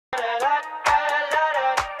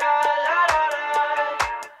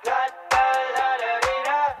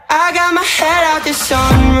head out the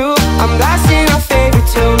sunroof, I'm blasting our favorite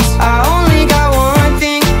tunes. I only got one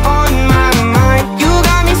thing on my mind. You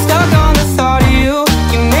got me stuck on the thought of you.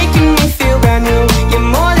 You're making me feel brand new. You're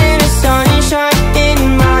more than a sunshine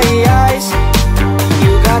in my eyes.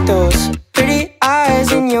 You got those pretty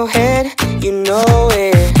eyes in your head, you know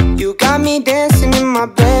it. You got me dancing in my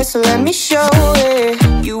bed, so let me show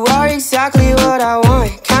it. You are exactly what I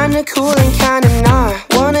want, kinda cool and kinda not.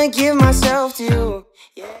 Wanna give myself to you,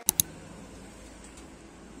 yeah.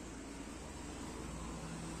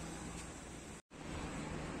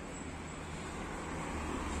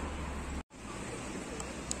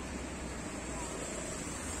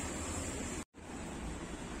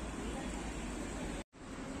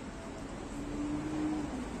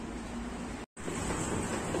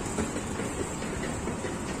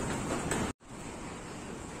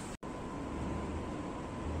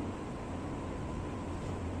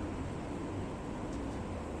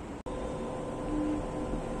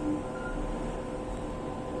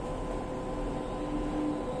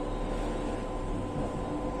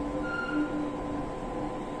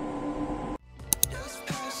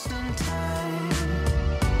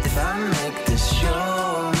 If I make this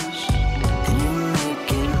yours and you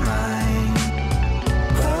make it mine,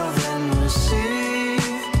 well then we'll see.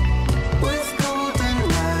 With golden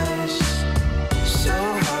eyes, so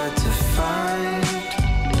hard to find,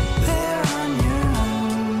 there on your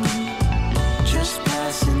own, just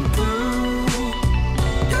passing through,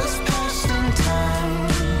 just passing time.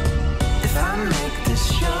 If I make this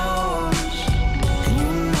yours and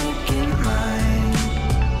you make it mine,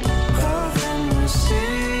 well then we'll see.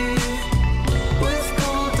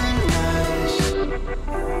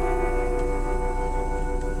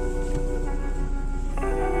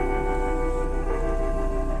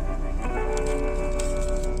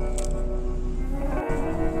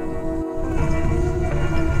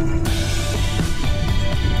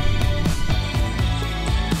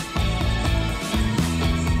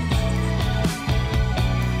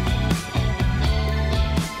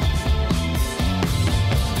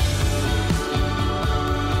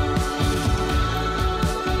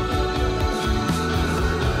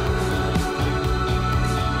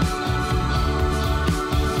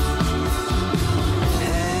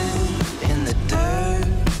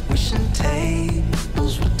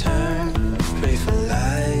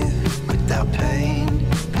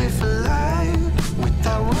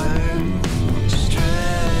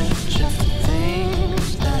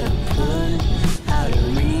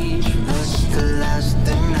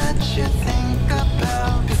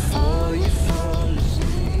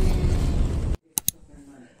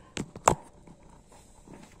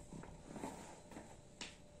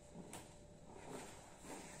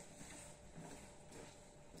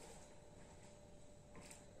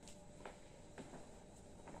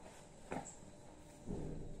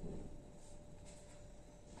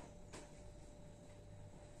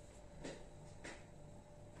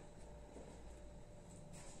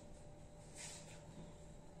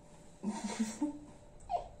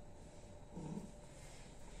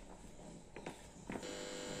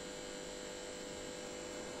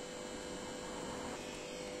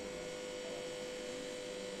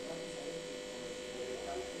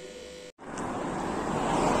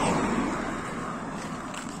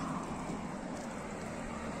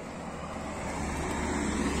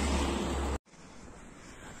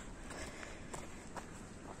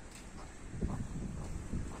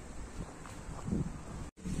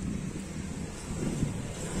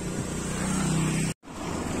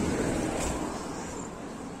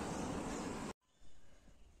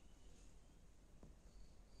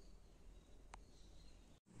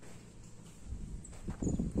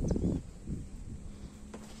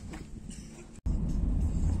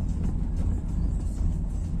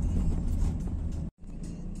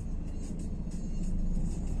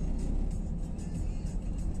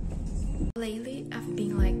 Lately, I've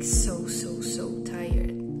been like so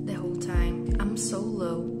tired the whole time. I'm so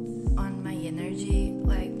low on my energy.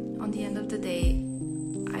 Like on the end of the day,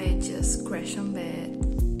 I just crash on bed.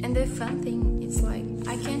 And the fun thing is like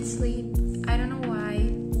I can't sleep. I don't know why.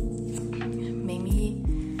 Maybe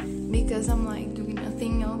because I'm like doing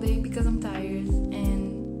nothing all day because I'm tired.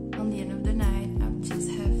 And on the end of the night, I just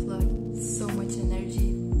have like so much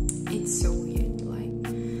energy. It's so weird, like.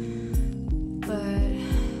 But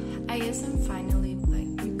I guess I'm finally like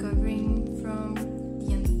recovering from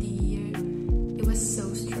the end of the year. It was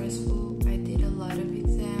so stressful. I did a lot of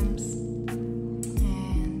exams,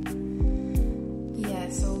 and yeah,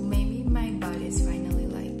 so maybe my body is finally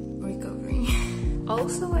like recovering.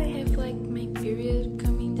 Also, I have like my period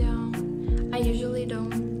coming down. I usually don't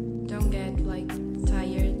get like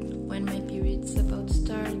tired when my period's about to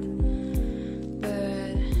start.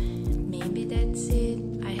 But maybe that's it.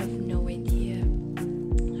 I have no idea.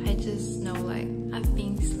 I just know like I've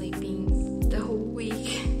been sleeping the whole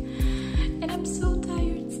week and I'm so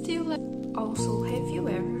tired still. Also, have you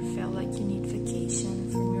ever felt like you need vacation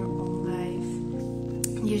from your own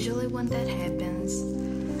life? Usually when that happens,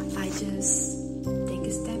 I just take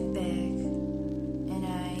a step back and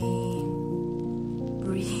I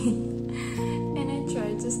breathe and I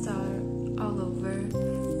try to start all over,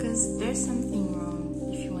 because there's something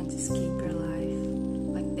wrong if you want to escape your life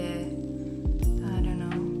like that. I don't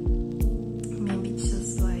know, maybe it's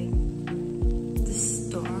just like the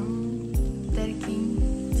storm that came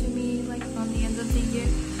to me like on the end of the year.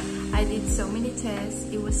 I did so many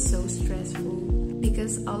tests, it was so stressful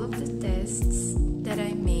because all of the tests that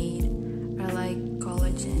I made are like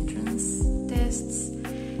college entrance tests,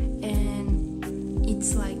 and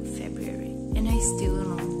it's like February and I still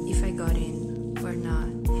don't know if I got in or not,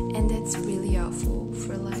 and that's really awful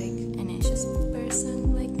for like an anxious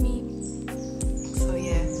person like me. So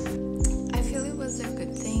yeah, I feel it was a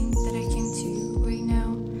good thing that I came to you right now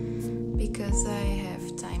because I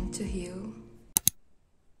have time to heal.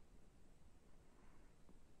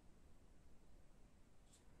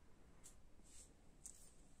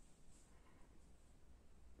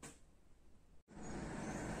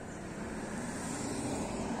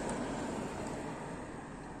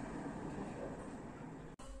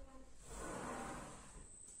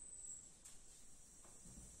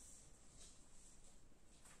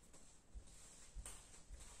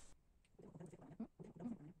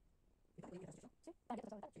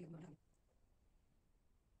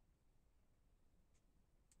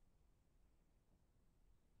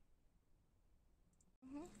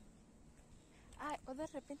 Ay, o de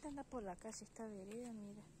repente anda por la calle esta vereda,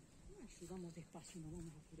 mira. Si vamos despacio, no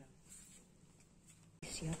vamos apurado.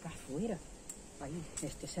 Si acá afuera, ahí,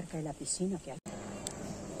 cerca de la piscina que hay.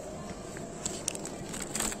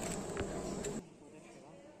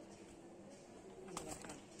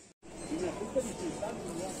 Mira, justo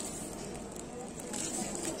disfrutando ya.